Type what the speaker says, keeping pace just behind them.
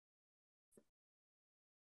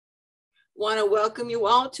Want to welcome you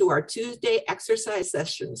all to our Tuesday exercise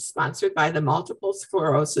sessions sponsored by the Multiple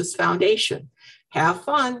Sclerosis Foundation. Have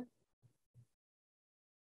fun.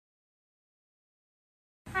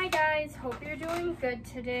 Hi guys, hope you're doing good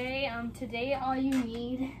today. Today all you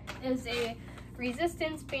need is a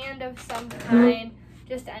resistance band of some kind,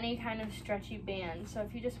 just any kind of stretchy band. So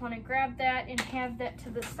if you just want to grab that and have that to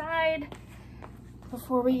the side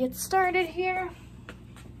before we get started here.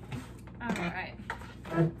 All right.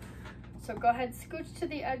 So go ahead, scooch to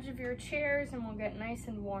the edge of your chairs and we'll get nice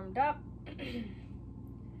and warmed up.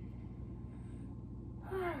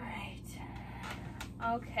 All right.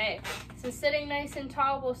 Okay, so sitting nice and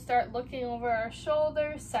tall, we'll start looking over our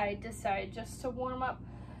shoulders side to side just to warm up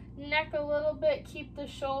neck a little bit. Keep the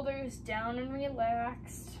shoulders down and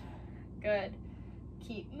relaxed. Good.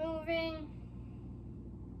 Keep moving.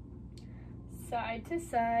 Side to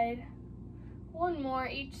side. One more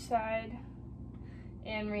each side.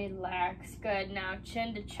 And relax. Good. Now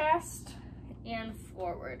chin to chest and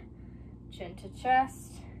forward. Chin to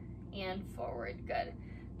chest and forward. Good.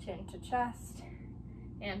 Chin to chest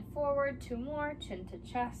and forward. Two more. Chin to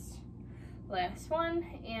chest. Last one.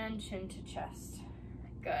 And chin to chest.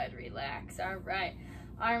 Good. Relax. All right.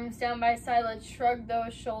 Arms down by side. Let's shrug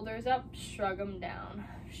those shoulders up. Shrug them down.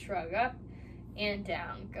 Shrug up and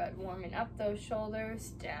down. Good. Warming up those shoulders.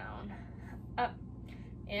 Down. Up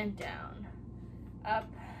and down.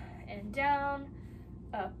 Up and down.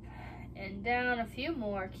 Up and down. A few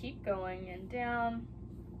more. Keep going. And down.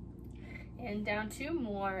 And down. Two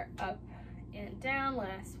more. Up and down.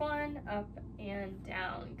 Last one. Up and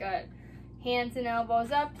down. Good. Hands and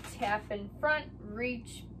elbows up. Tap in front.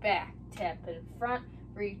 Reach back. Tap in front.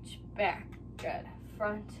 Reach back. Good.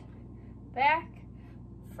 Front, back,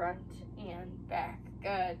 front, and back.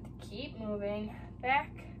 Good. Keep moving.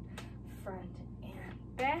 Back, front,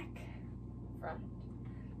 and back. Front,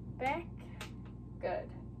 back. Good.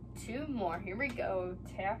 Two more. Here we go.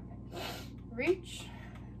 Tap, reach,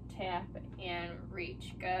 tap, and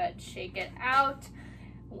reach. Good. Shake it out.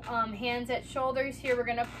 Hands at shoulders here. We're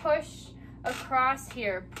going to push across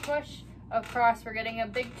here. Push across. We're getting a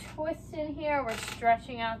big twist in here. We're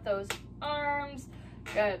stretching out those arms.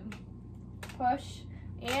 Good. Push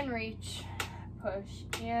and reach.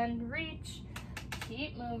 Push and reach.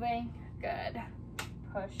 Keep moving. Good.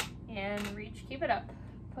 Push and reach. Keep it up.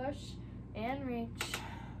 Push and reach.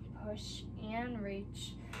 Push and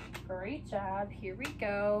reach. Great job. Here we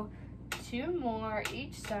go. Two more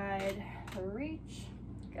each side. Reach.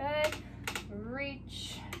 Good.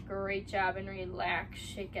 Reach. Great job. And relax.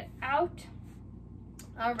 Shake it out.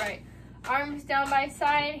 All right. Arms down by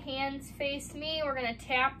side. Hands face me. We're going to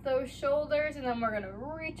tap those shoulders and then we're going to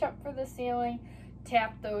reach up for the ceiling.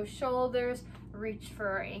 Tap those shoulders. Reach for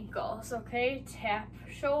our ankles. Okay. Tap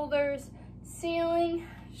shoulders. Ceiling.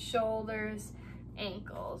 Shoulders.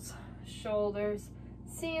 Ankles. Shoulders.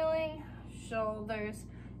 Ceiling. Shoulders.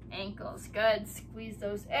 Ankles. Good. Squeeze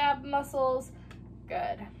those ab muscles.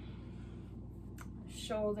 Good.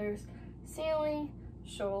 Shoulders, ceiling,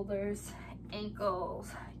 shoulders,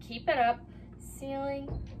 ankles. Keep it up. Ceiling,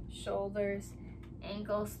 shoulders,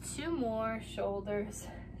 ankles. Two more. Shoulders,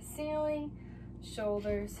 ceiling,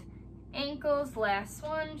 shoulders, ankles. Last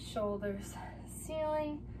one. Shoulders,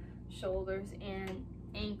 ceiling, shoulders, and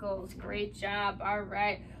ankles. Great job. All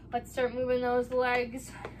right. Let's start moving those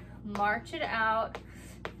legs. March it out.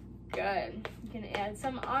 Good. You can add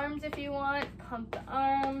some arms if you want. Pump the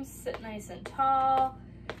arms. Sit nice and tall.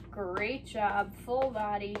 Great job. Full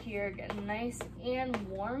body here. Get nice and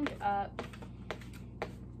warmed up.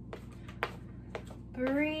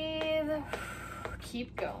 Breathe.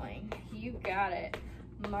 Keep going. You got it.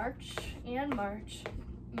 March and march.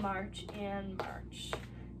 March and march.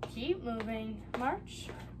 Keep moving. March,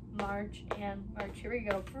 march, and march. Here we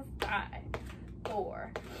go for 5,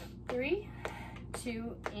 4, 3,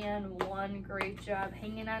 2, and 1. Great job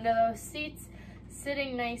hanging onto those seats,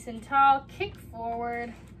 sitting nice and tall. Kick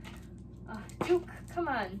forward. Duke, come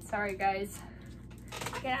on. Sorry, guys.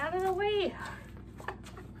 Get out of the way.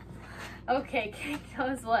 Okay, kick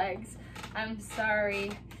those legs. I'm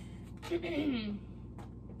sorry.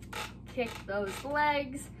 Kick those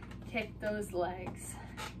legs. Kick those legs.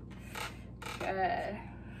 Good.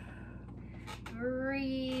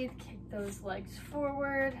 Breathe. Kick those legs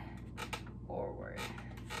forward. Forward,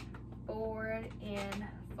 forward, and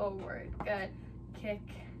forward. Good. Kick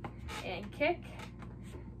and kick,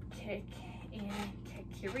 kick and kick.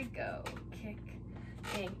 Here we go. Kick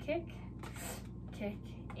and kick, kick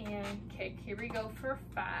and kick. Here we go for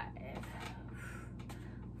 5,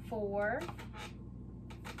 4,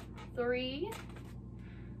 3,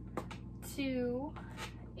 2,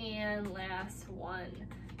 and last one.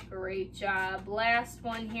 Great job. Last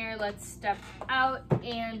one here. Let's step out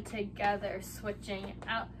and together. Switching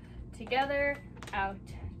out, together, out,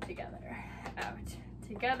 together, out,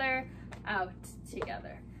 together, out,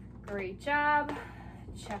 together. Great job.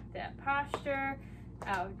 Check that posture.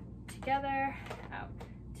 Out, together, out,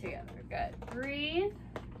 together. Good. Breathe.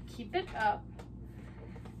 Keep it up.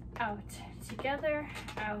 Out, together,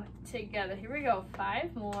 out, together. Here we go.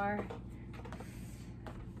 5 more.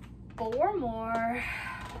 4 more.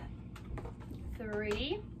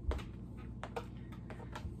 3,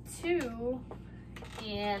 2,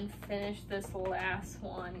 and finish this last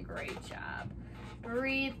one. Great job.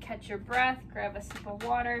 Breathe, catch your breath, grab a sip of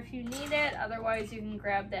water if you need it. Otherwise, you can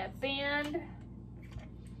grab that band.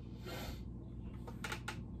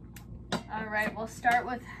 All right, we'll start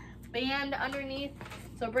with band underneath.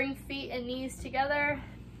 So bring feet and knees together.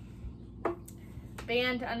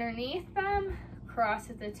 Band underneath them, cross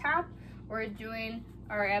at the top. We're doing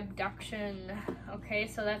our abduction, okay?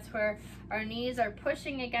 So that's where our knees are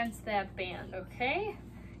pushing against that band, okay?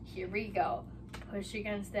 Here we go. Push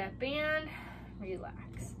against that band,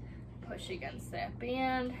 relax. Push against that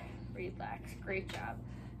band, relax. Great job.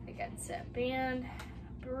 Against that band,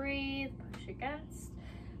 breathe, push against,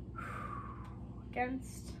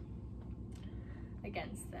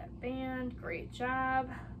 against that band. Great job.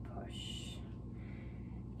 Push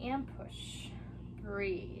and push.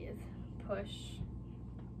 Breathe, push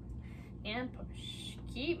and push.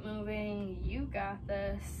 Keep moving. You got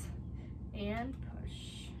this. And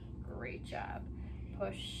push. Great job.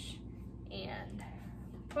 Push and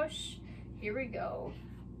push. Here we go.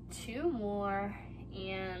 2 more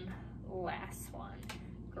and last one.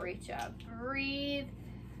 Great job. Breathe.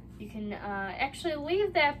 You can actually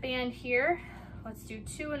leave that band here. Let's do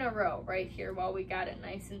 2 in a row right here while we got it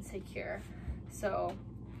nice and secure. So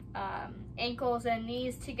ankles and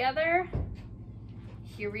knees together.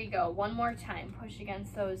 Here we go. 1 more time. Push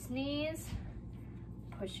against those knees.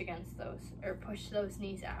 Push against those, or push those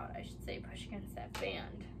knees out, I should say. Push against that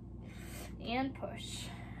band. And push.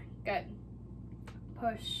 Good.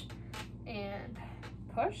 Push and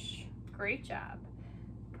push. Great job.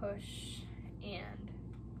 Push and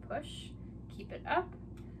push. Keep it up.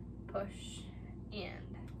 Push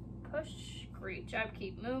and push. Great job.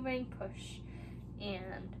 Keep moving. Push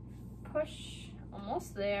and push.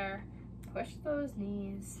 Almost there. Push those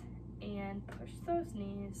knees and push those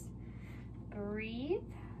knees. Breathe.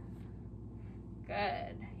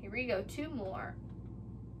 Good. Here we go. 2 more.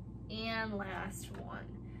 And last one.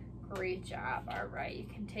 Great job. All right. You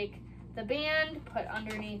can take the band, put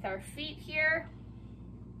underneath our feet here.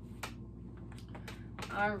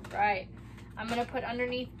 All right. I'm going to put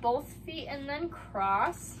underneath both feet and then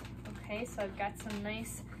cross. Okay, so I've got some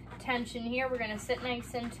nice tension here. We're going to sit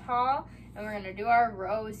nice and tall. And we're gonna do our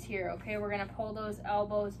rows here, okay? We're gonna pull those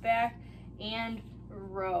elbows back and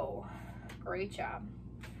row. Great job.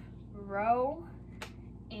 Row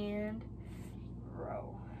and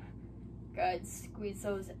row. Good, squeeze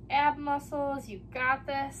those ab muscles. You got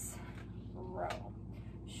this. Row.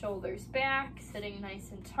 Shoulders back, sitting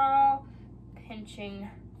nice and tall. Pinching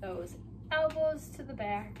those elbows to the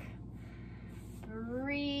back.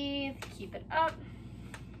 Breathe, keep it up.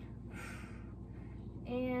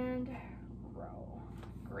 And row.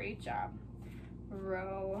 Great job.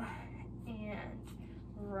 Row and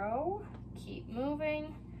row. Keep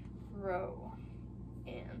moving. Row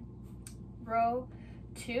and row.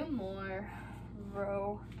 2 more.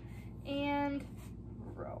 Row and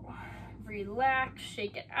row. Relax,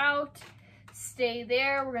 shake it out. Stay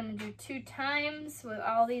there. We're going to do 2 times with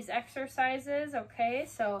all these exercises, okay?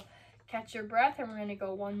 So catch your breath, and we're going to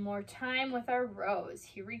go 1 more time with our rows.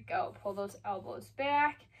 Here we go. Pull those elbows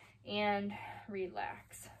back and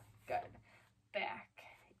relax. Good. Back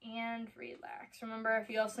and relax. Remember, if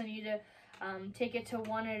you also need to take it to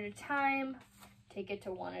 1 at a time, take it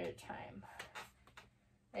to 1 at a time.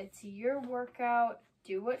 It's your workout.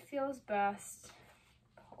 Do what feels best.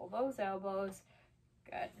 Pull those elbows.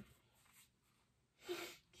 Good.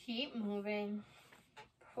 Keep moving.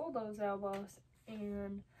 Pull those elbows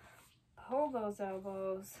and pull those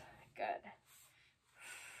elbows. Good.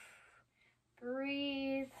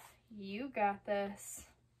 Breathe. You got this.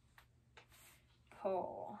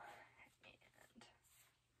 Pull and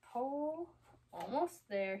pull. Almost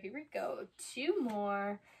there. Here we go. 2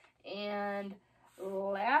 more. And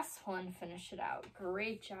last one. Finish it out.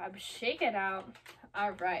 Great job. Shake it out.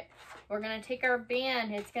 All right. We're going to take our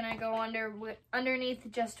band. It's going to go underneath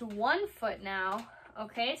just 1 foot now.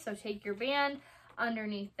 Okay, so take your band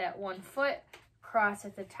underneath that 1 foot. Cross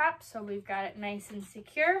at the top so we've got it nice and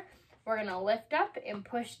secure. We're going to lift up and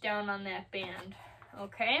push down on that band.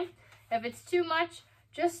 Okay? If it's too much,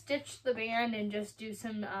 just stitch the band and just do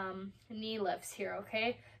some knee lifts here,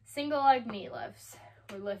 okay? Single leg knee lifts.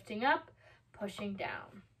 We're lifting up, pushing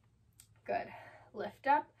down. Good. Lift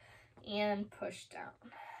up and push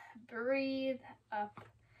down. Breathe, up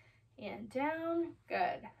and down.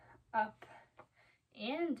 Good. Up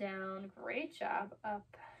and down. Great job.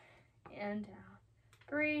 Up and down.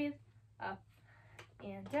 Breathe, up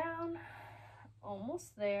and down.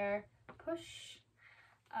 Almost there. Push,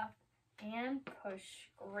 up and push.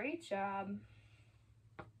 Great job.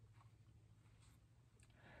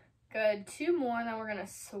 Good. 2 more, then we're gonna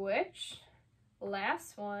switch.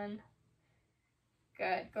 Last one.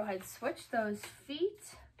 Good. Go ahead, switch those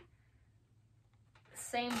feet.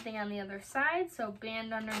 Same thing on the other side. So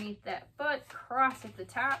band underneath that foot, cross at the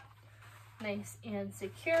top. Nice and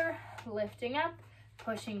secure. Lifting up,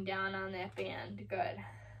 pushing down on that band. Good.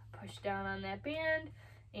 Push down on that band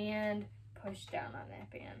and push down on that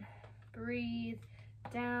band. Breathe,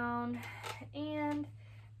 down and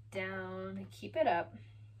down. Keep it up.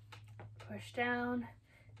 Push down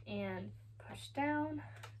and push down.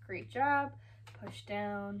 Great job. Push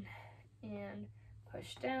down and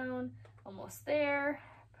push down. Almost there.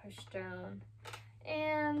 Push down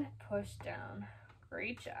and push down.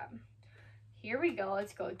 Great job. Here we go.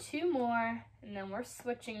 Let's go 2 more and then we're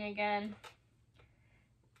switching again.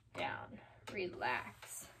 Down.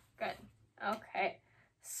 Relax. Good. Okay.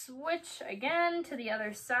 Switch again to the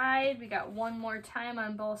other side. We got 1 more time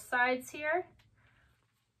on both sides here.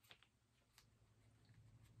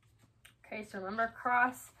 Okay, so remember,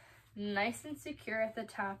 cross nice and secure at the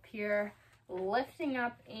top here. Lifting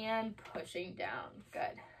up and pushing down.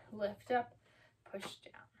 Good. Lift up, push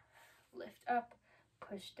down. Lift up,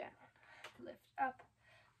 push down. Lift up,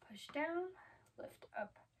 push down. Lift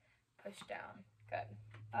up, push down. Good.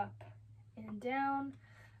 Up and down,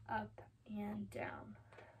 up and down.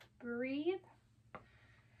 Breathe.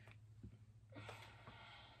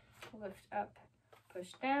 Lift up,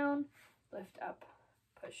 push down. Lift up,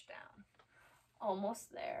 push down.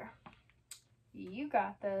 Almost there. You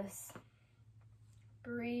got this.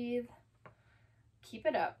 Breathe. Keep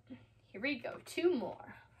it up. Here we go. 2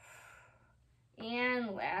 more.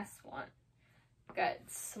 And last one. Good.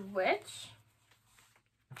 Switch.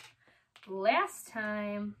 Last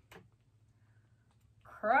time.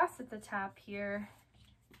 Cross at the top here.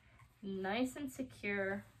 Nice and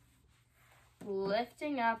secure.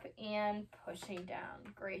 Lifting up and pushing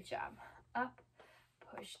down. Great job. Up,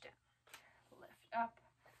 push down. Lift up,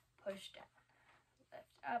 push down.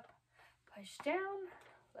 Lift up, push down.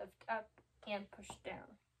 Lift up and push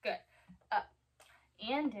down. Good. Up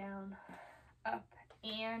and down. Up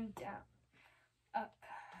and down. Up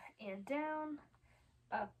and down.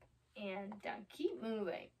 Up and down. Keep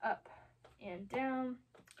moving. Up and down.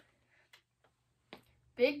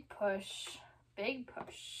 Big push. Big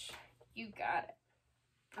push. You got it.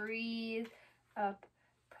 Breathe. Up,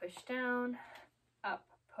 push down. Up,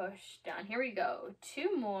 push down. Here we go.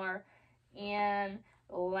 2 more. And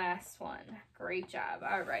last one. Great job.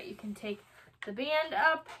 All right, you can take the band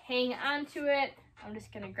up, hang onto it. I'm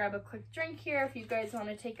just gonna grab a quick drink here. If you guys want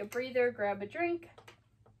to take a breather, grab a drink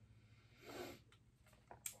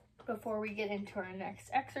before we get into our next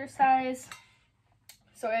exercise.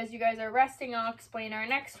 So as you guys are resting, I'll explain our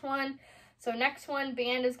next one. So next one,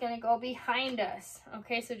 band is gonna go behind us.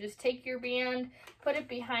 Okay, so just take your band, put it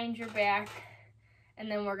behind your back,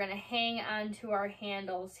 and then we're gonna hang onto our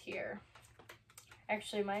handles here.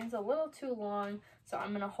 Actually, mine's a little too long, so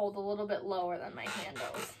I'm gonna hold a little bit lower than my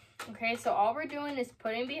handles. Okay, so all we're doing is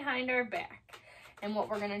putting behind our back. And what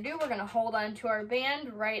we're gonna do, we're gonna hold on to our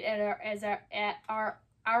band right at our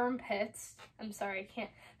armpits. I'm sorry, I can't,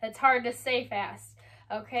 that's hard to say fast.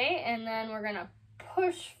 Okay, and then we're gonna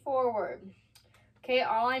push forward. Okay,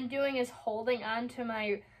 all I'm doing is holding on to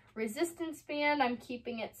my resistance band. I'm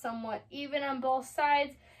keeping it somewhat even on both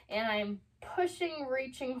sides, and I'm pushing,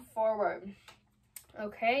 reaching forward.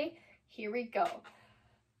 Okay, here we go.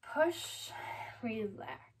 Push,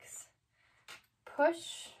 relax.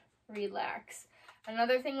 Push, relax.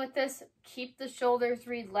 Another thing with this, keep the shoulders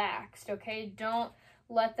relaxed, okay? Don't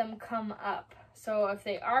let them come up. So if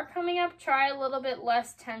they are coming up, try a little bit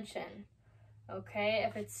less tension, okay?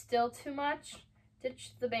 If it's still too much,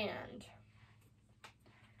 ditch the band.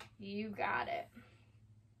 You got it.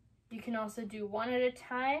 You can also do one at a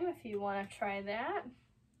time if you want to try that.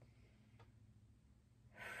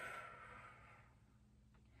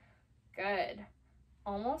 Good.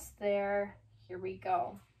 Almost there. Here we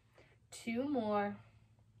go. 2 more.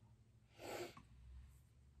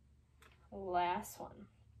 Last one.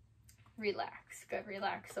 Relax. Good.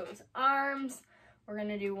 Relax those arms. We're going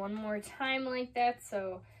to do one more time like that.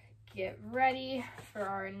 So get ready for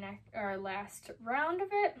our last round of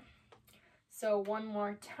it. So one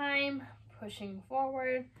more time, pushing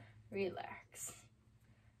forward, relax.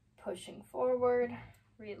 Pushing forward,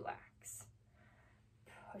 relax.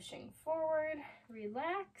 Pushing forward,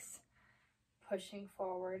 relax. Pushing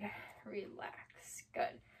forward, relax.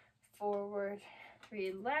 Good. Forward,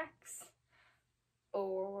 relax.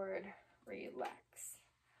 Forward, relax.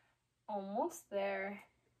 Almost there.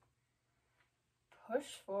 Push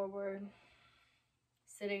forward.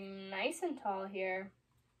 Sitting nice and tall here.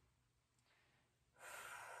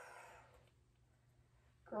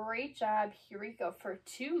 Great job. Here we go for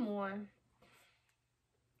 2 more.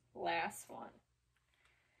 Last one.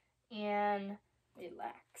 And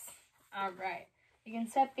relax. All right. You can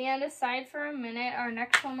set band aside for a minute. Our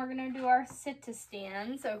next one, we're going to do our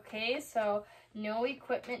sit-to-stands. Okay, so no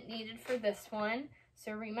equipment needed for this one.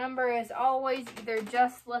 So remember, as always, either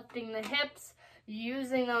just lifting the hips,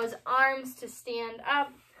 using those arms to stand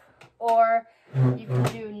up, or you can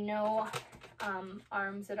do no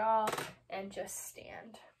arms at all and just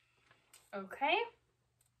stand. Okay,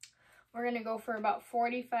 we're gonna go for about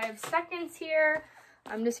 45 seconds here.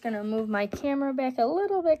 I'm just gonna move my camera back a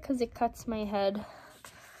little bit because it cuts my head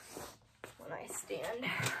when I stand.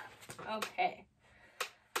 Okay,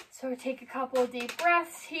 so take a couple of deep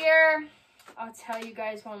breaths here. I'll tell you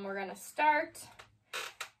guys when we're gonna start.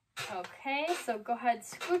 Okay, so go ahead,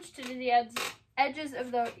 scooch to the edges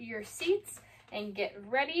of your seats and get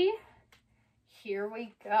ready. Here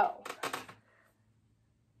we go.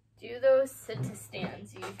 Do those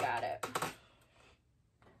sit-to-stands. You got it.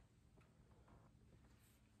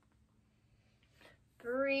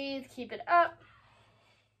 Breathe. Keep it up.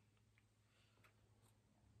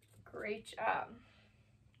 Great job.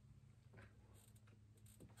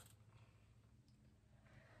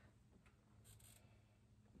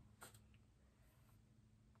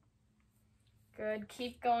 Good.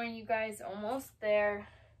 Keep going, you guys. Almost there.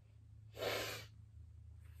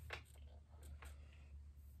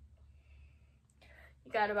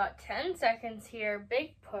 You got about 10 seconds here.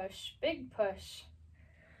 Big push. Big push.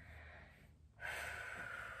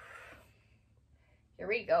 Here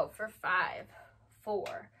we go for 5,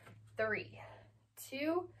 4, 3,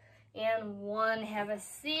 2, and 1. Have a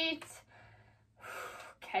seat.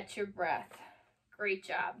 Catch your breath. Great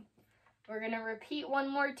job. We're going to repeat one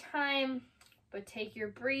more time, but take your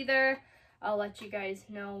breather. I'll let you guys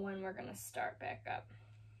know when we're going to start back up.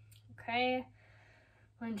 Okay?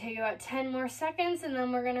 I'm going to take about 10 more seconds, and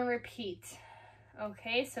then we're going to repeat.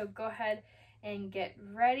 Okay, so go ahead and get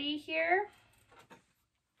ready here.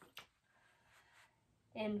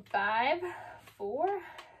 In 5, 4,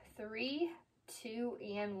 3, 2,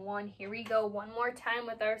 and 1. Here we go. One more time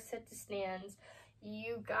with our sit-to-stands.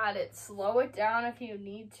 You got it. Slow it down if you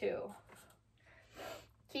need to.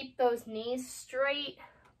 Keep those knees straight.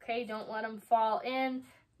 Okay, don't let them fall in.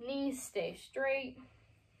 Knees stay straight.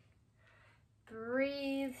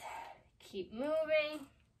 Breathe. Keep moving.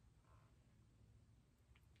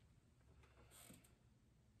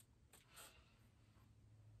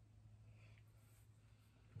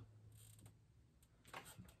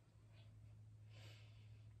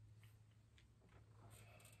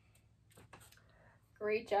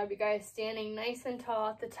 Great job, you guys. Standing nice and tall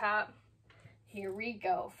at the top. Here we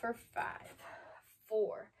go for 5,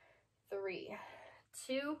 4, 3,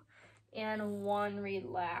 2, and 1.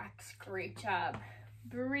 Relax. Great job.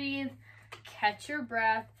 Breathe. Catch your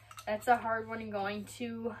breath. That's a hard one going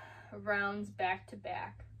 2 rounds back to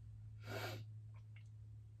back.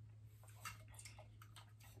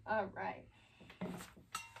 All right.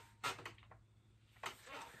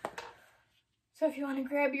 So if you want to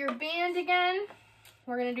grab your band again,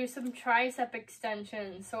 we're going to do some tricep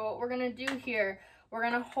extensions. So what we're going to do here, we're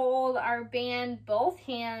going to hold our band, both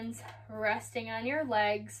hands resting on your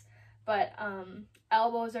legs, but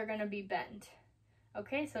elbows are going to be bent.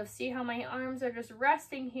 Okay, so see how my arms are just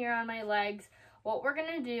resting here on my legs. What we're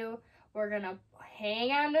going to do, we're going to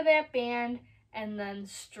hang onto that band and then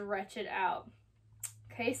stretch it out.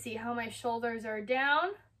 Okay, see how my shoulders are down?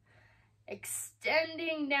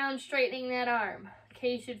 Extending down, straightening that arm.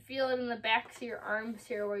 Okay, you should feel it in the backs of your arms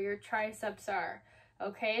here where your triceps are.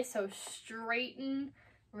 Okay, so straighten,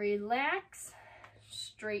 relax,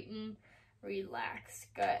 straighten, relax.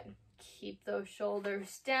 Good. Keep those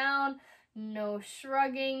shoulders down. No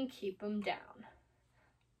shrugging. Keep them down.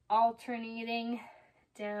 Alternating.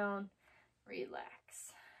 Down,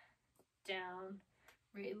 relax. Down,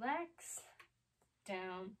 relax.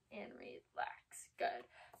 Down, and relax. Good.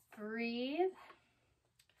 Breathe.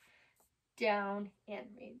 Down and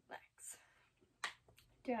relax.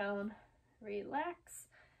 Down, relax.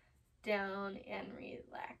 down, and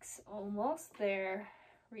relax. Almost there.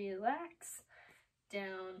 Relax,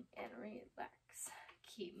 down, and relax.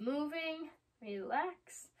 Keep moving.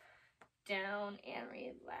 Relax, down, and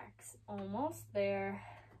relax. Almost there.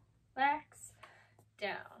 Relax,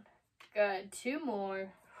 down. Good. 2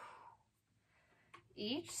 more.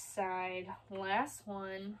 Each side. Last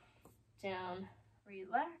one. Down,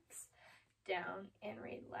 relax, down, and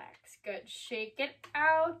relax. Good. Shake it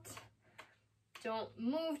out. Don't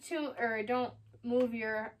move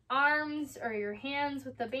your arms or your hands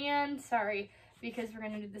with the band. Sorry, because we're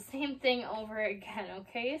going to do the same thing over again,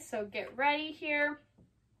 okay? So get ready here.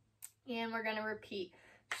 And we're going to repeat.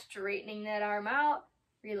 Straightening that arm out,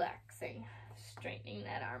 relaxing. Straightening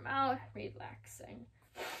that arm out, relaxing.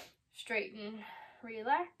 Straighten,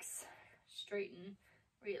 relax. Straighten,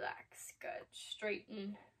 relax. Good.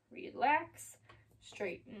 Straighten, relax.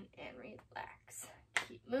 Straighten, and relax.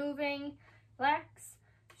 Keep moving. Relax,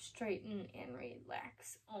 straighten, and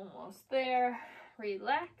relax. Almost there.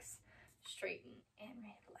 Relax, straighten, and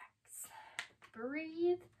relax.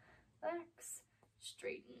 Breathe, relax,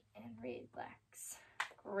 straighten, and relax.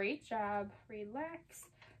 Great job. Relax,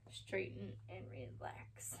 straighten, and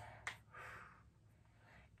relax.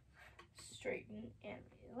 Straighten and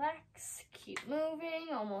relax. Keep moving.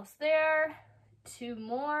 Almost there. 2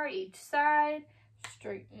 more each side.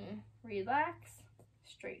 Straighten, relax,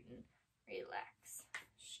 straighten, relax,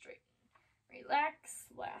 straighten, relax.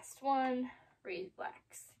 Last one,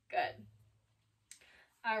 relax. Good.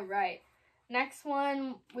 All right. Next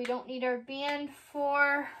one, we don't need our band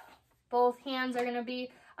for. Both hands are going to be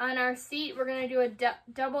on our seat. We're going to do a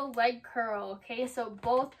double leg curl, okay? So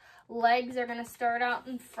both legs are going to start out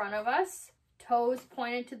in front of us, toes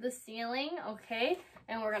pointed to the ceiling, okay?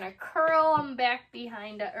 And we're going to curl them back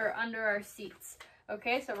behind or under our seats.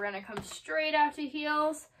 Okay, so we're going to come straight out to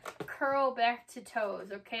heels, curl back to toes,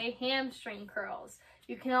 okay? Hamstring curls.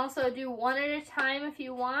 You can also do one at a time if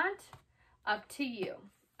you want. Up to you.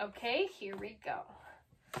 Okay, here we go.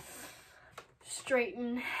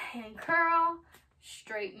 Straighten and curl.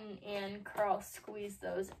 Straighten and curl. Squeeze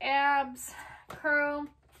those abs. Curl.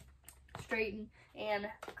 Straighten and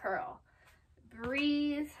curl.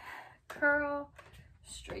 Breathe. Curl.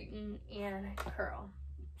 Straighten and curl.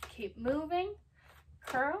 Keep moving.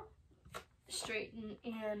 Curl, straighten,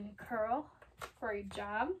 and curl. Great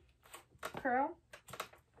job. Curl,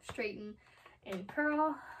 straighten, and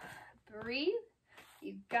curl. Breathe.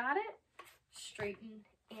 You got it. Straighten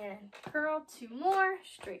and curl. 2 more.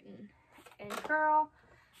 Straighten and curl.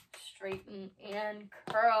 Straighten and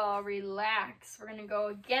curl. Relax. We're going to go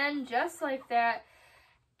again just like that.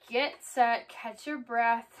 Get set. Catch your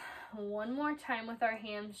breath. One more time with our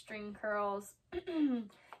hamstring curls.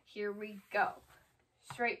 Here we go.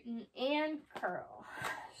 Straighten and curl.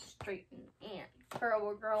 Straighten and curl.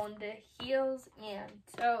 We're going to heels and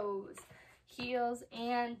toes. Heels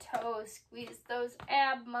and toes. Squeeze those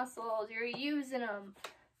ab muscles. You're using them.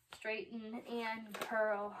 Straighten and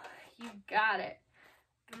curl. You got it.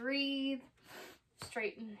 Breathe.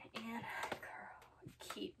 Straighten and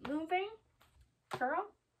curl. Keep moving. Curl.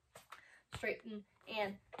 Straighten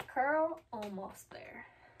and curl. Almost there.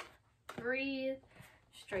 Breathe.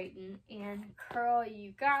 Straighten and curl.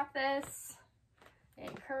 You got this.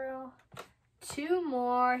 And curl. 2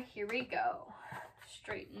 more. Here we go.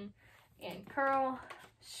 Straighten and curl.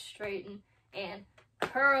 Straighten and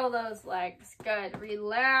curl those legs. Good.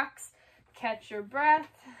 Relax. Catch your breath.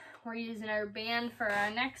 We're using our band for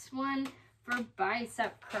our next one for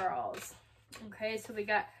bicep curls. Okay, so we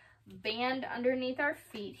got band underneath our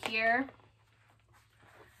feet here.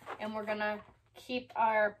 And we're going to keep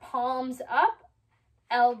our palms up.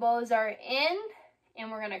 Elbows are in,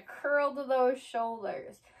 and we're going to curl to those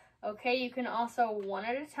shoulders. Okay, you can also one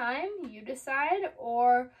at a time, you decide,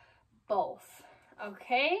 or both.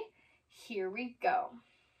 Okay, here we go.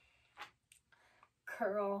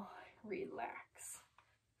 Curl, relax.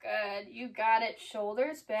 Good, you got it.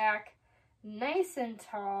 Shoulders back, nice and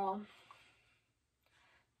tall.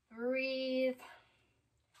 Breathe.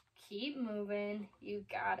 Keep moving. You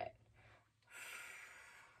got it.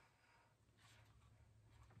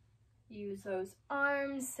 Use those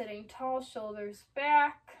arms, sitting tall, shoulders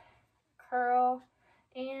back. Curl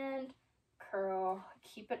and curl.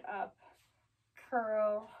 Keep it up.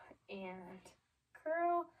 Curl and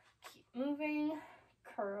curl. Keep moving.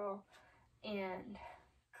 Curl and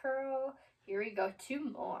curl. Here we go.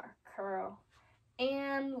 2 more. Curl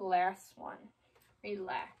and last one.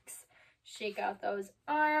 Relax. Shake out those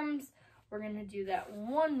arms. We're going to do that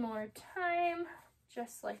one more time,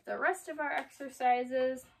 just like the rest of our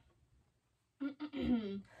exercises.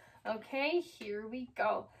 Okay, here we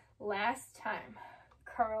go. Last time.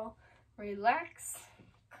 Curl relax,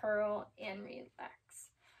 curl, and relax.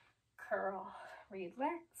 Curl,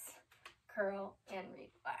 relax, curl, and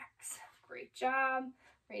relax. Great job.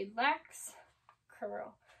 Relax,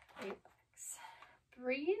 curl, relax.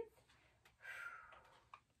 Breathe.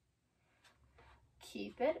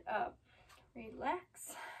 Keep it up.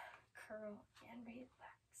 Relax, curl, and relax.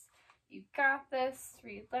 You got this.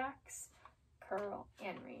 Relax, curl,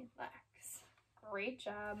 and relax. Great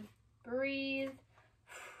job. Breathe.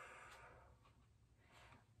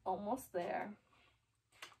 Almost there.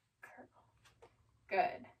 Curl.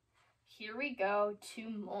 Good. Here we go. 2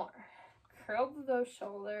 more. Curl those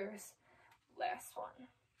shoulders. Last one.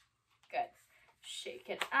 Good. Shake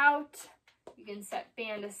it out. You can set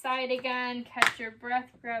band aside again. Catch your breath.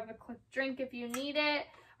 Grab a quick drink if you need it.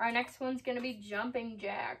 Our next one's going to be jumping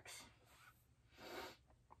jacks.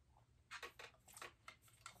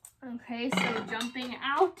 Okay, so jumping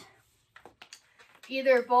out.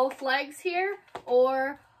 Either both legs here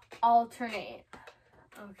or alternate.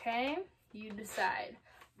 Okay, you decide.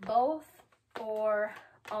 Both or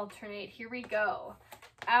alternate. Here we go.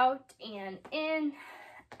 Out and in,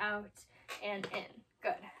 out and in.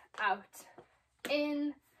 Good. Out,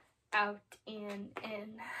 in, out and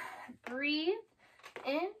in. Breathe.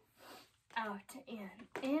 In, out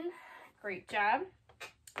and in. Great job.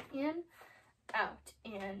 In, out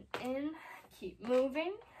and in. Keep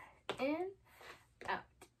moving. In, out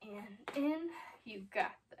and in. You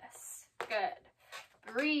got this.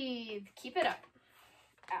 Good. Breathe. Keep it up.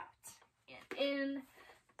 Out and in.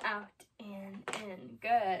 Out and in.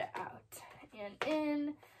 Good. Out and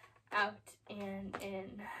in. Out and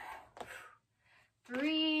in.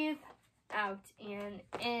 Breathe. Out and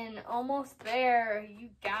in. Almost there. You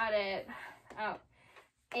got it. Out.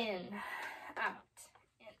 In. Out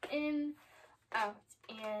and in. Out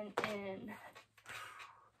and in.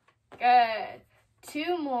 Good.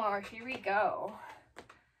 2 more. Here we go.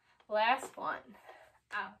 Last one.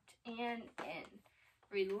 Out and in.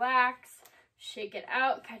 Relax. Shake it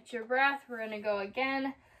out. Catch your breath. We're going to go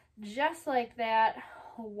again. Just like that.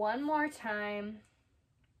 1 more time.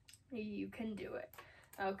 You can do it.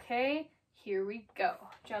 Okay. Here we go.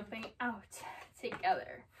 Jumping out.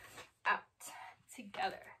 Together. Out.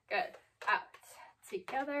 Together. Good. Out.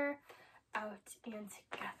 Together. Out and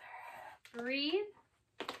together. Breathe.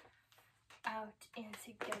 Out and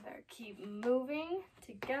together. Keep moving.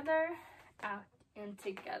 Together. Out and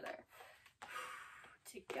together.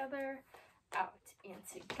 Together. Out and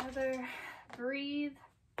together. Breathe.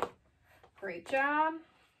 Great job.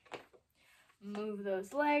 Move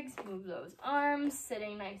those legs. Move those arms.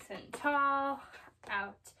 Sitting nice and tall.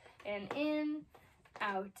 Out and in.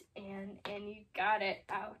 Out and in. You got it.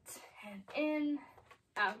 Out and in.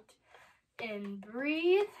 Out. In.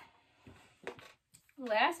 Breathe.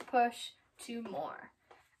 Last push. 2 more.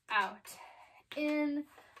 Out. In.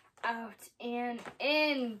 Out and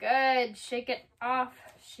in. Good. Shake it off.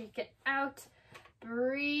 Shake it out.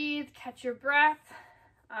 Breathe. Catch your breath.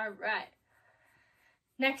 All right.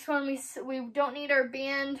 Next one, we don't need our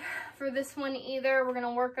band for this one either. We're going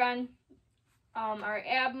to work on our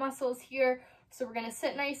ab muscles here. So we're going to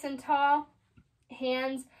sit nice and tall.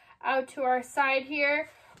 Hands out to our side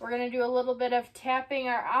here. We're going to do a little bit of tapping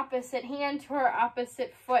our opposite hand to our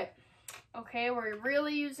opposite foot. Okay, we're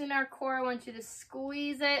really using our core. I want you to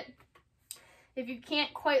squeeze it. If you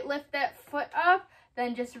can't quite lift that foot up,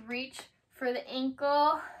 then just reach for the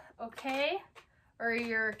ankle, okay? Or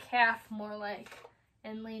your calf more like,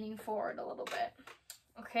 and leaning forward a little bit.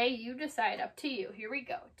 Okay, you decide, up to you. Here we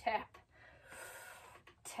go. Tap,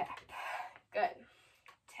 tap. Good.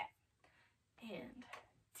 Tap and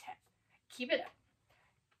tap. Keep it up.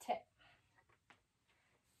 Tap,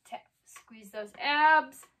 tap. Squeeze those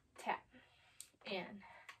abs. Tap and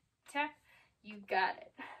tap. You got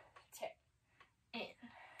it. Tap and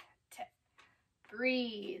tap.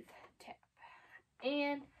 Breathe. Tap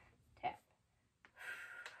and tap.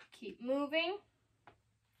 Keep moving.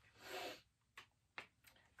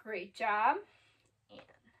 Great job. And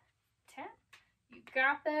tap. You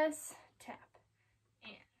got this. Tap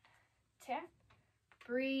and tap.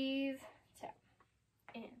 Breathe. Tap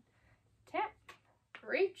and tap.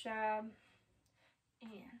 Great job.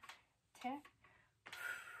 And tap.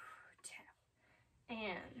 Tap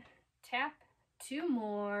and tap. 2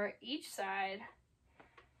 more each side.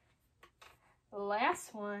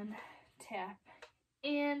 Last one. Tap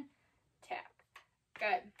and tap.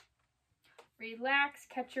 Good. Relax,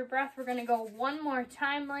 catch your breath. We're gonna go 1 more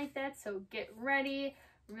time like that, so get ready.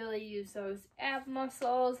 Really use those ab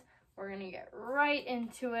muscles. We're gonna get right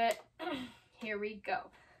into it. Here we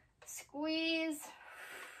go. Squeeze,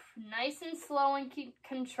 nice and slow and keep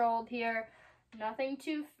controlled here. Nothing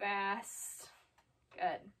too fast.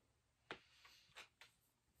 Good.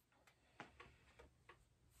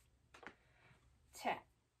 Tap,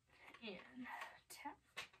 in, tap,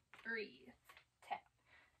 breathe, tap,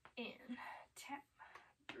 in, tap,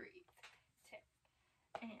 breathe, tap,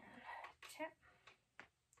 and tap,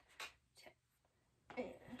 tap,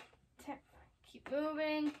 and tap. Keep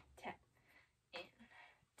moving, tap, and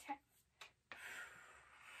tap,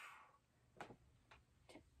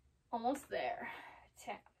 tap. Almost there.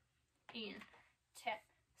 Tap, and tap.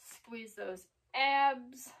 Squeeze those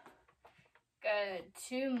abs. Good.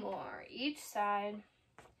 2 more each side.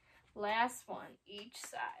 Last one each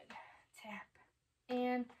side. Tap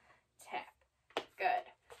and tap.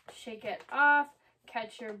 Good. Shake it off.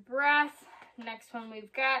 Catch your breath. Next one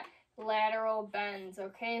we've got lateral bends.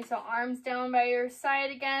 Okay, so arms down by your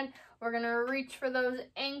side again. We're going to reach for those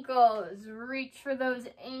ankles. Reach for those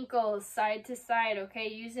ankles side to side. Okay,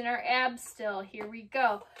 using our abs still. Here we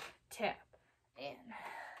go. Tap and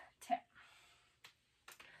tap.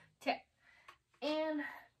 Tap and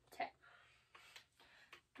tap.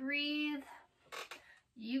 Breathe.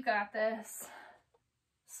 You got this.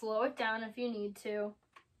 Slow it down if you need to.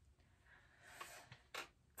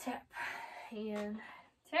 Tap and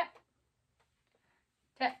tap.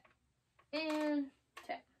 Tap and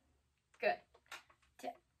tap. Good.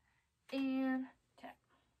 Tap and tap.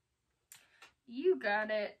 You got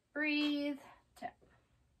it. Breathe. Tap.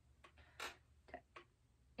 Tap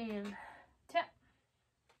and tap.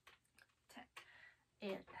 Tap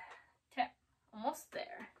and tap. Almost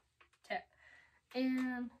there. Tap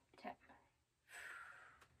and tap.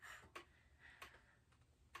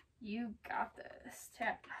 You got this.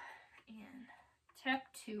 Tap and tap.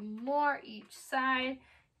 2 more each side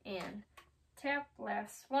and tap.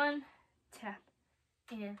 Last one. Tap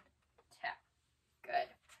and tap.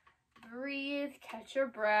 Good. Breathe. Catch your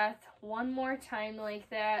breath. 1 more time like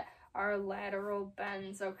that. Our lateral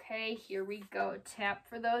bends. Okay, here we go. Tap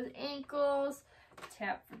for those ankles.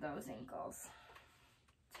 Tap for those ankles.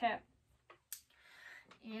 Tap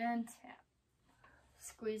and tap.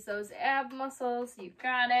 Squeeze those ab muscles. You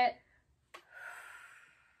got it.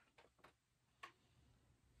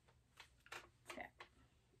 Tap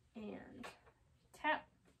and tap.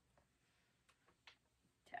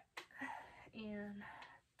 Tap and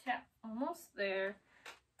tap. Almost there.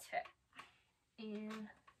 Tap and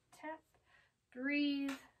tap.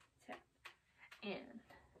 Breathe. Tap and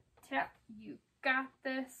tap. You got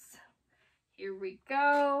this. Here we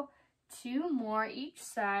go. 2 more each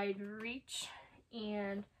side. Reach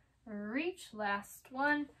and reach. Last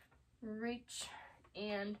one. Reach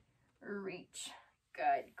and reach.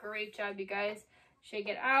 Good. Great job, you guys. Shake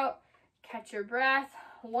it out. Catch your breath.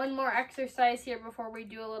 1 more exercise here before we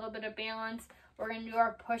do a little bit of balance. We're going to do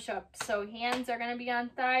our push-ups. So hands are going to be on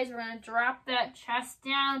thighs. We're going to drop that chest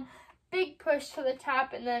down. Big push to the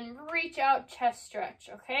top and then reach out, chest stretch,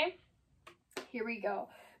 okay? Here we go.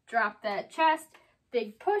 Drop that chest.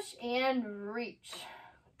 Big push and reach.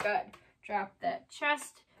 Good. Drop that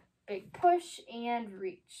chest. Big push and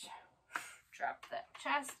reach. Drop that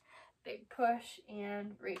chest. Big push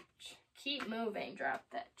and reach. Keep moving. Drop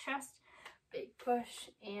that chest. Big push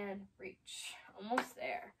and reach. Almost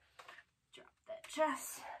there. Drop that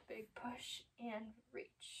chest. Big push and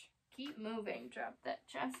reach. Keep moving. Drop that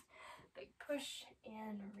chest. Big push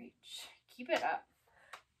and reach. Keep it up.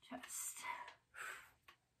 Chest.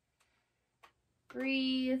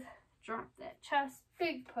 Breathe. Drop that chest.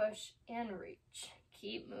 Big push and reach.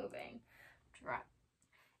 Keep moving. Drop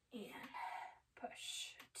and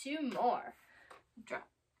push. 2 more. Drop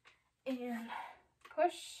and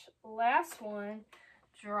push. Last one.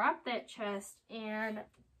 Drop that chest and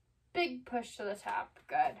big push to the top.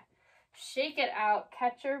 Good. Shake it out.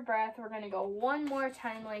 Catch your breath. We're going to go 1 more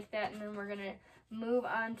time like that, and then we're going to move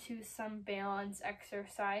on to some balance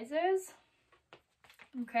exercises.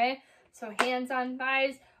 Okay, so hands on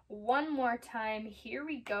thighs. 1 more time. Here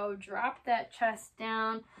we go. Drop that chest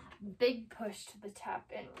down. Big push to the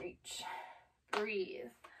top and reach.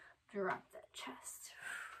 Breathe. Drop that chest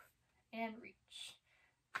and reach.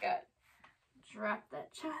 Good. Drop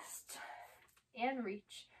that chest and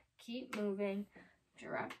reach. Keep moving.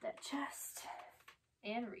 Drop that chest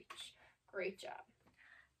and reach. Great job.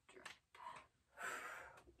 Drop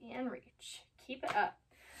and reach. Keep it up.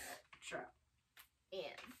 Drop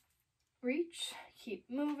and reach. Keep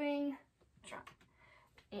moving. Drop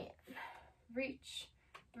and reach.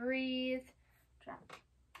 Breathe. Drop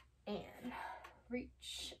and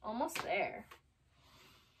reach. Almost there.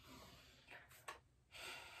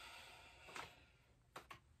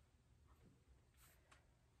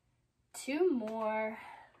 Two more.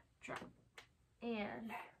 Drop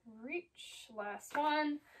and reach. Last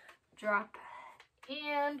one, drop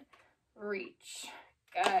and reach.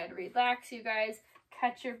 Good, relax you guys.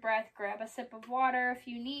 Catch your breath, grab a sip of water if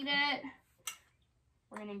you need it.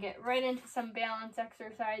 We're gonna get right into some balance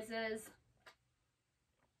exercises.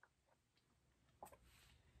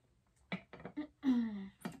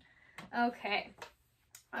 Okay,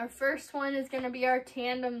 our first one is gonna be our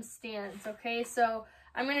tandem stance, okay? So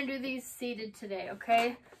I'm gonna do these seated today,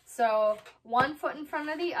 okay? So one foot in front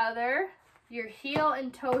of the other, your heel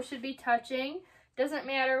and toe should be touching. Doesn't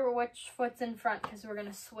matter which foot's in front because we're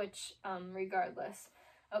gonna switch regardless.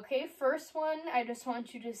 Okay, first one, I just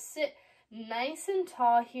want you to sit nice and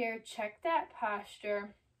tall here. Check that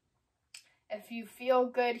posture. If you feel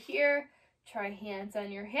good here, try hands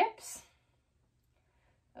on your hips.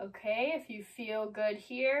 Okay, if you feel good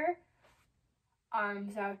here,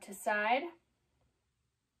 arms out to side.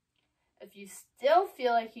 If you still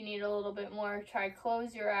feel like you need a little bit more, try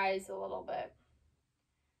close your eyes a little bit.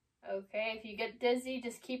 Okay, if you get dizzy,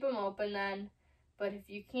 just keep them open then. But if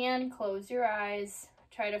you can, close your eyes.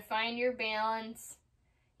 Try to find your balance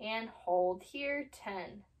and hold here.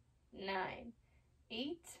 10, 9,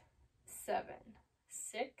 8, 7,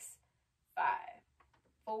 6, 5,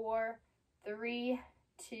 4, 3,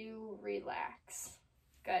 2, relax.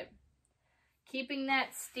 Good. Keeping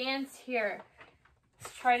that stance here.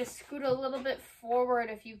 Let's try to scoot a little bit forward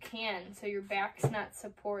if you can so your back's not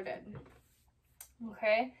supported.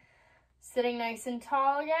 Okay, sitting nice and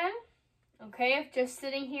tall again. Okay, if just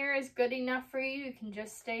sitting here is good enough for you, you can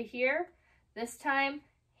just stay here. This time,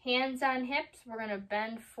 hands on hips, we're gonna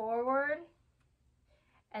bend forward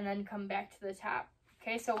and then come back to the top.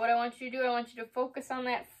 Okay, so what I want you to do, I want you to focus on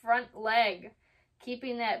that front leg,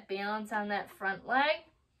 keeping that balance on that front leg,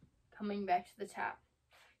 coming back to the top.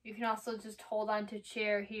 You can also just hold on to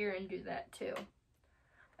chair here and do that too,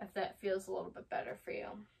 if that feels a little bit better for you.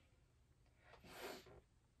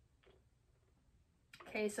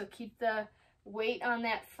 Okay, so keep the weight on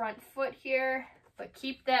that front foot here, but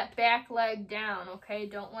keep that back leg down, okay?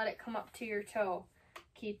 Don't let it come up to your toe.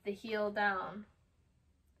 Keep the heel down.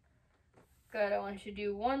 Good, I want you to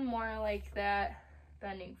do one more like that,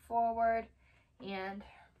 bending forward and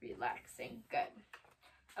relaxing. Good.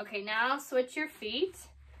 Okay, now switch your feet.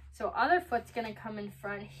 So other foot's gonna come in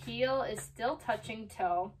front, heel is still touching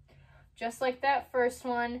toe. Just like that first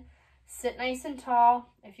one, sit nice and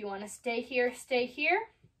tall. If you wanna stay here, stay here.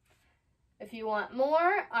 If you want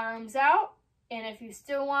more, arms out. And if you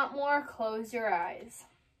still want more, close your eyes.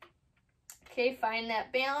 Okay, find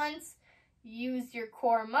that balance. Use your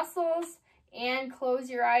core muscles and close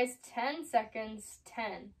your eyes 10 seconds.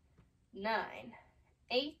 10, 9,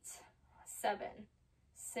 8, 7,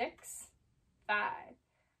 6, 5,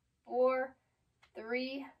 4,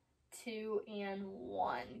 3, 2, and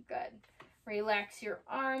 1. Good. Relax your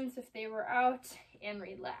arms if they were out and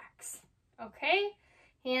relax. Okay,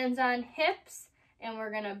 hands on hips and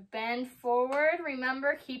we're gonna bend forward.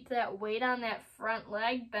 Remember, keep that weight on that front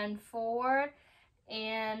leg, bend forward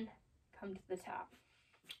and come to the top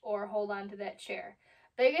or hold on to that chair.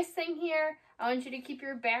 Biggest thing here, I want you to keep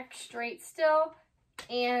your back straight still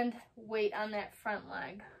and weight on that front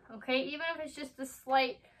leg. Okay, even if it's just a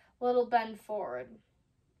slight little bend forward.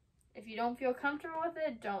 If you don't feel comfortable with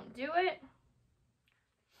it, don't do it.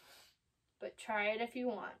 But try it if you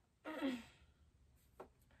want.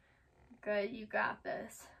 Good, you got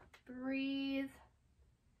this. Breathe.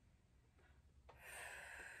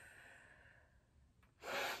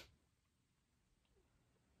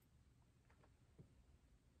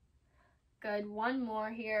 Good, one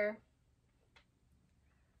more here.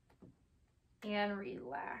 And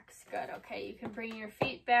relax. Good. Okay, you can bring your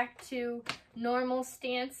feet back to normal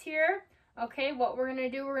stance here. Okay, what we're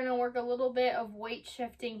gonna do, we're gonna work a little bit of weight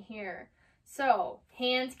shifting here. So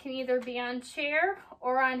hands can either be on chair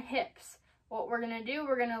or on hips. What we're gonna do,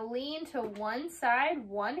 we're gonna lean to one side,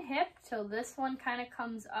 one hip, till this one kind of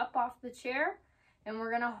comes up off the chair, and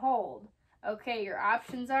we're gonna hold. Okay, your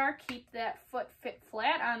options are keep that foot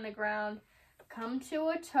flat on the ground, come to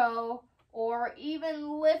a toe, or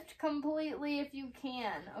even lift completely if you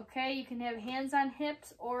can. Okay, you can have hands on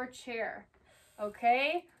hips or a chair.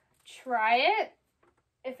 Okay, try it.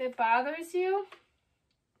 If it bothers you,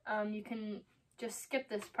 you can just skip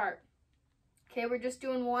this part. Okay, we're just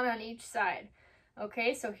doing one on each side.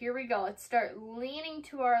 Okay, so here we go. Let's start leaning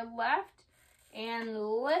to our left and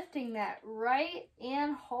lifting that right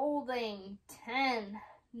and holding. 10,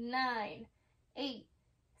 9, 8,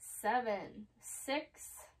 7, 6,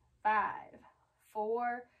 5,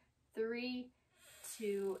 4, 3,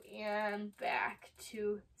 2, and back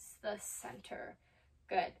to the center.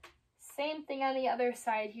 Good. Same thing on the other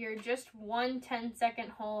side here, just one 10-second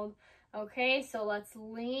hold. Okay, so let's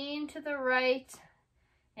lean to the right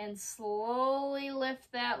and slowly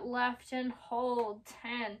lift that left and hold.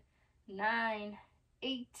 10, 9,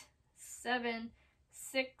 8, 7,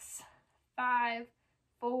 6, 5,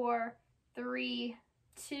 4, 3,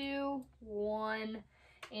 2, 1,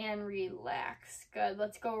 and relax. Good.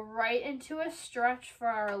 Let's go right into a stretch for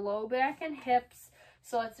our low back and hips.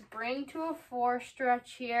 So let's bring to a 4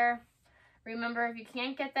 stretch here. Remember, if you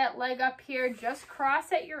can't get that leg up here, just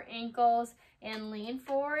cross at your ankles and lean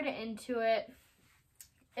forward into it.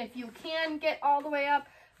 If you can get all the way up,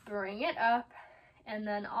 bring it up and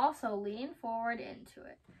then also lean forward into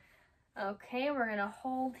it. Okay, we're gonna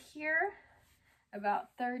hold here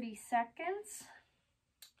about 30 seconds.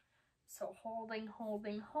 So holding,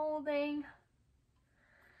 holding, holding.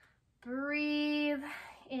 Breathe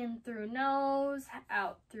in through nose,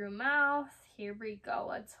 out through mouth. Here we go.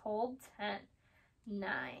 Let's hold. 10,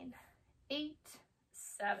 9, 8,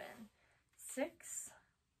 7, 6,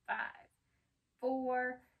 5,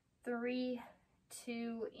 4, 3,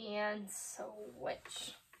 2, and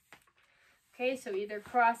switch. Okay, so either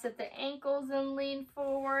cross at the ankles and lean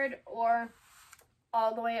forward, or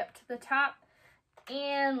all the way up to the top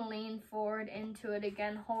and lean forward into it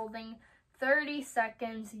again, holding 30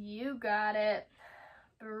 seconds. You got it.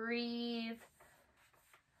 Breathe.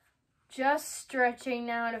 Just stretching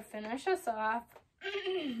now to finish us off.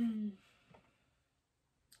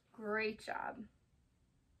 Great job.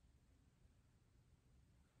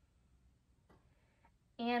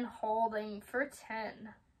 And holding for 10,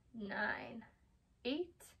 9, 8,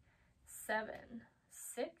 7,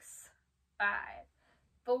 6, 5,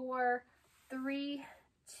 4, 3,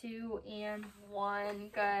 2, and 1.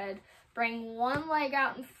 Good. Bring one leg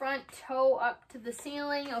out in front, toe up to the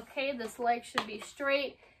ceiling. Okay, this leg should be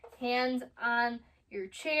straight. Hands on your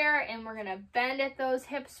chair, and we're gonna bend at those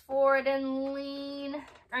hips forward and lean.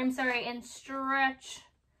 And stretch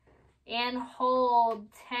and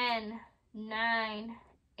hold. 10, 9,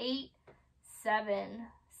 8, 7,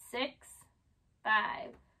 6,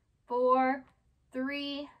 5, 4,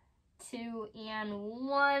 3, 2, and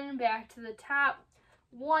 1. Back to the top.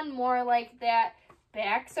 One more like that.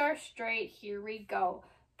 Backs are straight. Here we go.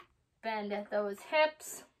 Bend at those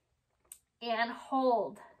hips and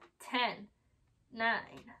hold. 10, 9,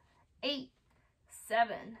 8,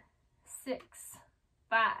 7, 6,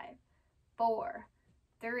 5, 4,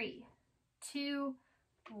 3, 2,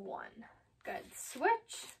 1. Good.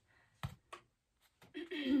 Switch.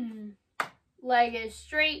 Leg is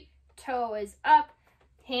straight, toe is up,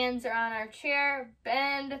 hands are on our chair.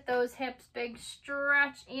 Bend at those hips, big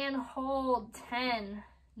stretch and hold. 10,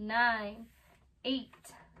 9, 8,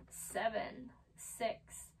 7, 6,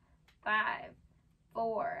 5,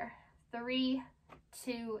 4, 3,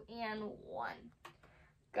 2, and 1.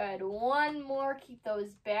 Good. One more. Keep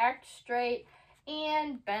those back straight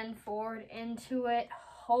and bend forward into it.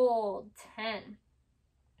 Hold. 10,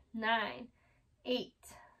 9, 8,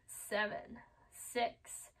 7, 6,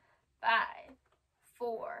 5,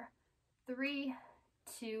 4, 3,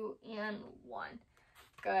 2, and 1.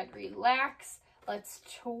 Good. Relax. Let's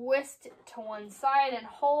twist to one side and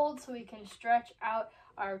hold so we can stretch out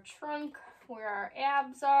our trunk where our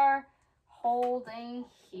abs are. Holding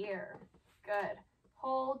here. Good.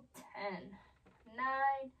 Hold. 10,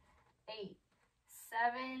 9, 8,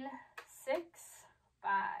 7, 6,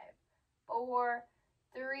 5, 4,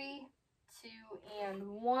 3, 2, and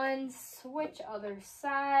 1. Switch other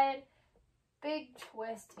side. Big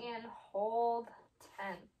twist and hold.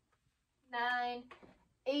 10, 9,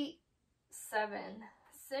 8, 7,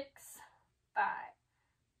 6, 5,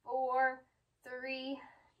 4, 3,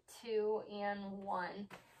 2, and 1.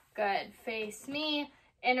 Good. Face me.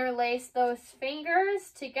 Interlace those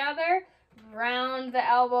fingers together. Round the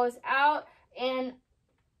elbows out and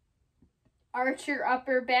arch your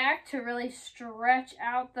upper back to really stretch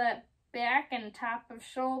out the back and top of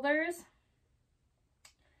shoulders.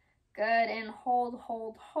 Good. And hold,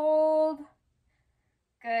 hold, hold.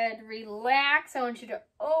 Good. Relax. I want you to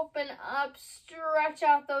open up, stretch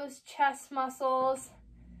out those chest muscles,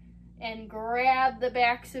 and grab the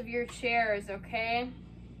backs of your chairs, okay?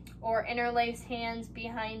 Or interlace hands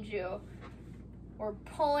behind you. We're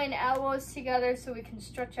pulling elbows together so we can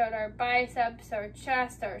stretch out our biceps, our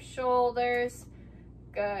chest, our shoulders.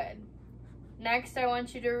 Good. Next, I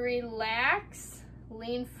want you to relax.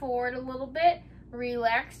 Lean forward a little bit.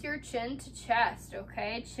 Relax your chin to chest,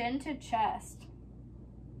 okay? Chin to chest.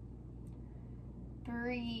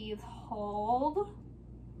 Breathe, hold.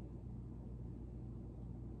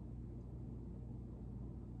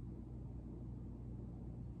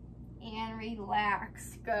 And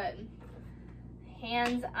relax. Good.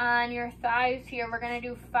 Hands on your thighs here. We're gonna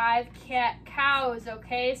do 5 cat-cows,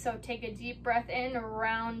 okay? So take a deep breath in,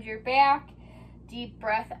 round your back. Deep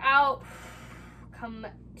breath out. Come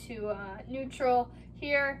to neutral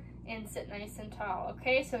here and sit nice and tall,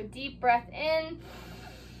 okay? So deep breath in,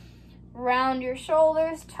 round your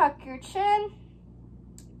shoulders, tuck your chin,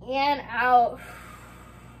 and out.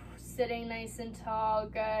 Sitting nice and tall.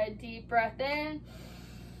 Good. Deep breath in.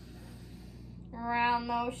 Round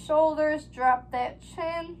those shoulders, drop that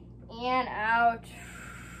chin, and out.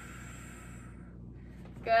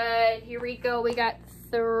 Good. Here we go. We got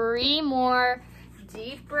 3 more.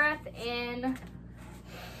 Deep breath in.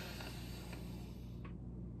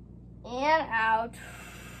 And out.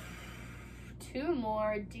 2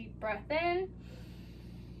 more. Deep breath in.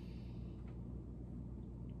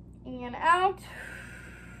 And out.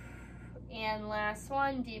 And last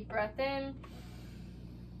one. Deep breath in.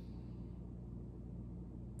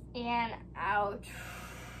 And out.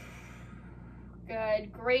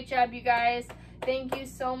 Good. Great job, you guys. Thank you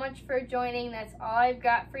so much for joining. That's all I've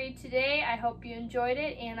got for you today. I hope you enjoyed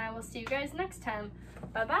it, and I will see you guys next time.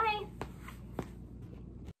 Bye-bye.